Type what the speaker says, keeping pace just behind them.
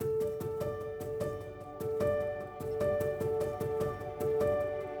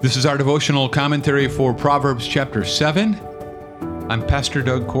This is our devotional commentary for Proverbs chapter 7. I'm Pastor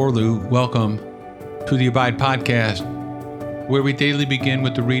Doug Corlew. Welcome to the Abide Podcast, where we daily begin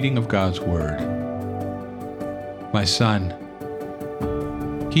with the reading of God's Word. My son,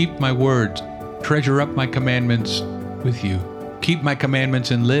 keep my words, treasure up my commandments with you. Keep my commandments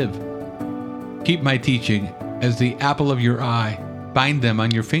and live. Keep my teaching as the apple of your eye. Bind them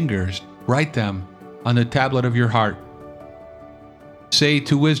on your fingers. Write them on the tablet of your heart. Say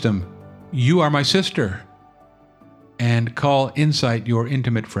to wisdom, you are my sister, and call insight your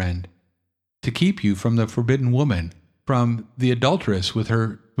intimate friend, to keep you from the forbidden woman, from the adulteress with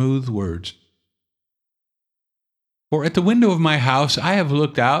her smooth words. For at the window of my house I have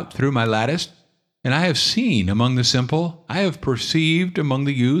looked out through my lattice, and I have seen among the simple, I have perceived among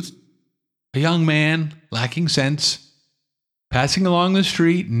the youth, a young man lacking sense, passing along the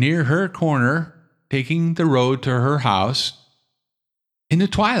street near her corner, taking the road to her house, in the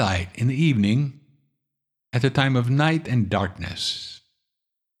twilight, in the evening, at the time of night and darkness.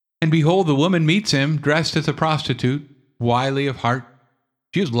 And behold, the woman meets him, dressed as a prostitute, wily of heart.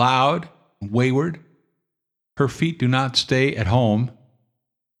 She is loud and wayward. Her feet do not stay at home.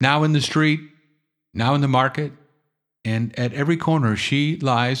 Now in the street, now in the market, and at every corner she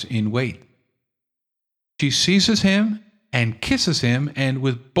lies in wait. She seizes him and kisses him, and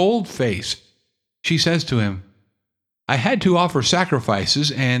with bold face she says to him, I had to offer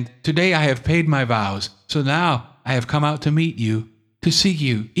sacrifices, and today I have paid my vows. So now I have come out to meet you, to seek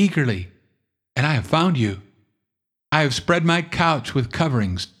you eagerly, and I have found you. I have spread my couch with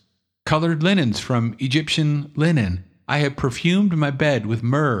coverings, colored linens from Egyptian linen. I have perfumed my bed with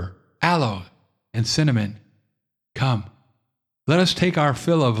myrrh, aloe, and cinnamon. Come, let us take our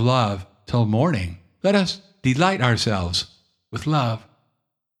fill of love till morning. Let us delight ourselves with love.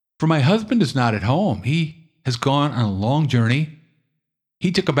 For my husband is not at home. He has gone on a long journey.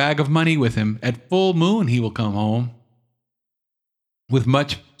 He took a bag of money with him. At full moon he will come home. With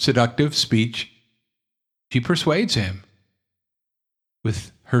much seductive speech, she persuades him.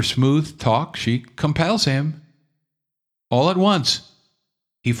 With her smooth talk, she compels him. All at once,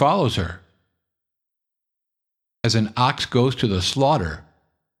 he follows her. As an ox goes to the slaughter,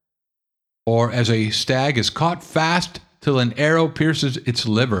 or as a stag is caught fast till an arrow pierces its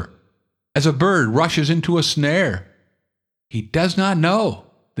liver, as a bird rushes into a snare, he does not know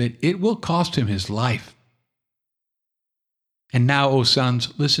that it will cost him his life. And now, O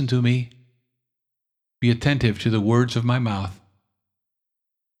sons, listen to me. Be attentive to the words of my mouth.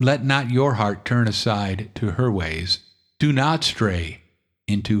 Let not your heart turn aside to her ways. Do not stray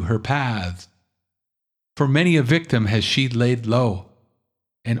into her paths. For many a victim has she laid low,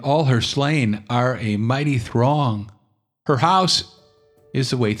 and all her slain are a mighty throng. Her house is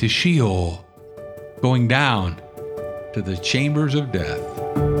the way to Sheol, going down to the chambers of death.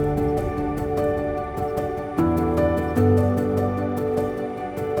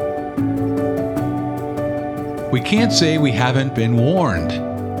 We can't say we haven't been warned.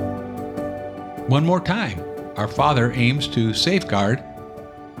 One more time, our Father aims to safeguard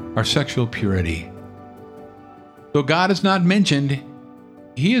our sexual purity. Though God is not mentioned,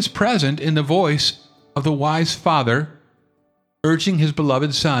 He is present in the voice of the wise Father, urging his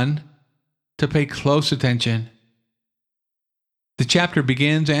beloved Son to pay close attention. The chapter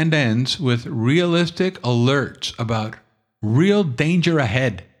begins and ends with realistic alerts about real danger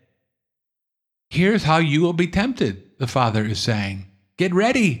ahead. Here's how you will be tempted, the Father is saying. Get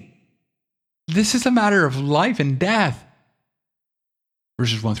ready. This is a matter of life and death.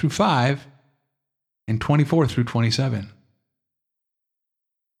 Verses 1 through 5 and 24 through 27.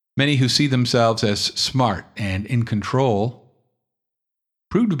 Many who see themselves as smart and in control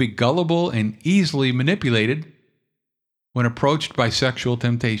prove to be gullible and easily manipulated when approached by sexual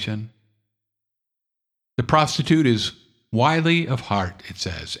temptation. The prostitute is wily of heart, it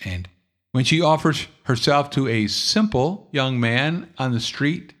says, and when she offers herself to a simple young man on the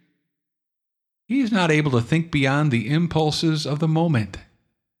street, he is not able to think beyond the impulses of the moment.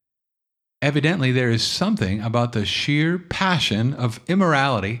 Evidently, there is something about the sheer passion of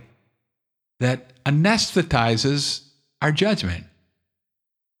immorality that anesthetizes our judgment.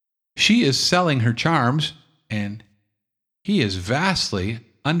 She is selling her charms, and he is vastly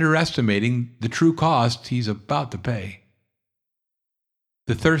underestimating the true cost he's about to pay.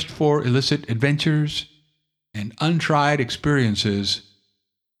 The thirst for illicit adventures and untried experiences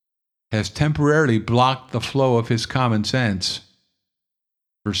has temporarily blocked the flow of his common sense.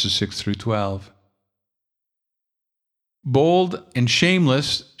 Verses 6 through 12. Bold and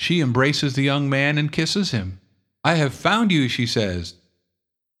shameless, she embraces the young man and kisses him. I have found you, she says,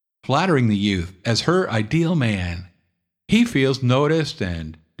 flattering the youth as her ideal man. He feels noticed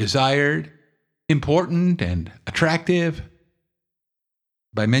and desired, important, and attractive.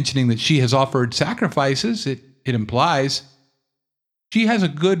 By mentioning that she has offered sacrifices, it implies she has a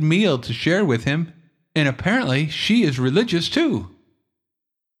good meal to share with him, and apparently she is religious too.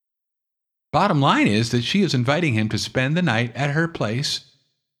 Bottom line is that she is inviting him to spend the night at her place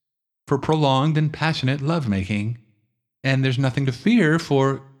for prolonged and passionate lovemaking, and there's nothing to fear,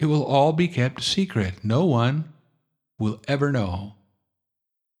 for it will all be kept secret. No one will ever know.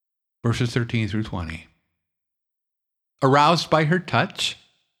 Verses 13 through 20. Aroused by her touch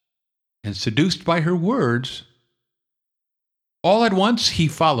and seduced by her words, all at once he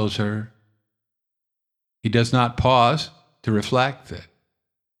follows her. He does not pause to reflect,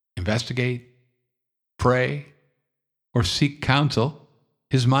 investigate, pray, or seek counsel.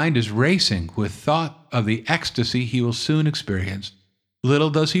 His mind is racing with thought of the ecstasy he will soon experience.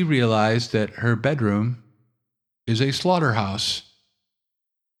 Little does he realize that her bedroom is a slaughterhouse,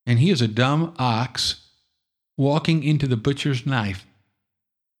 and he is a dumb ox walking into the butcher's knife.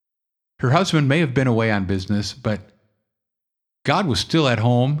 Her husband may have been away on business, but God was still at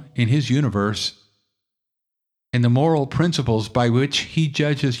home in his universe, and the moral principles by which he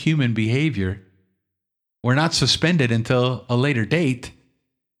judges human behavior were not suspended until a later date.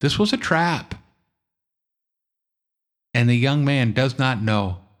 This was a trap, and the young man does not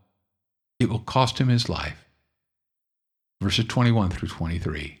know it will cost him his life. Verses 21 through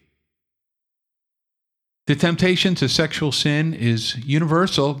 23. The temptation to sexual sin is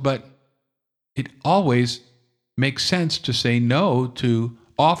universal, but it always makes sense to say no to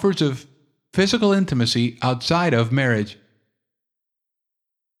offers of physical intimacy outside of marriage.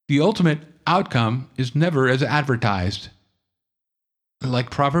 The ultimate outcome is never as advertised. Like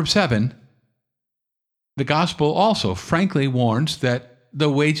Proverbs 7, the gospel also frankly warns that the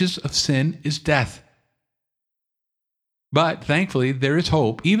wages of sin is death. But thankfully, there is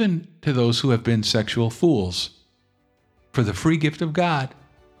hope even to those who have been sexual fools. For the free gift of God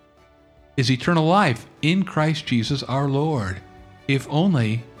is eternal life in Christ Jesus our Lord, if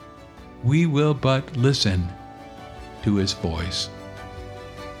only we will but listen to his voice.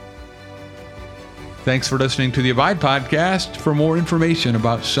 Thanks for listening to the Abide Podcast. For more information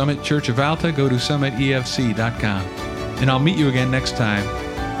about Summit Church of Alta, go to summitefc.com. And I'll meet you again next time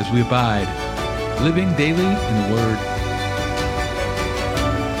as we abide, living daily in the Word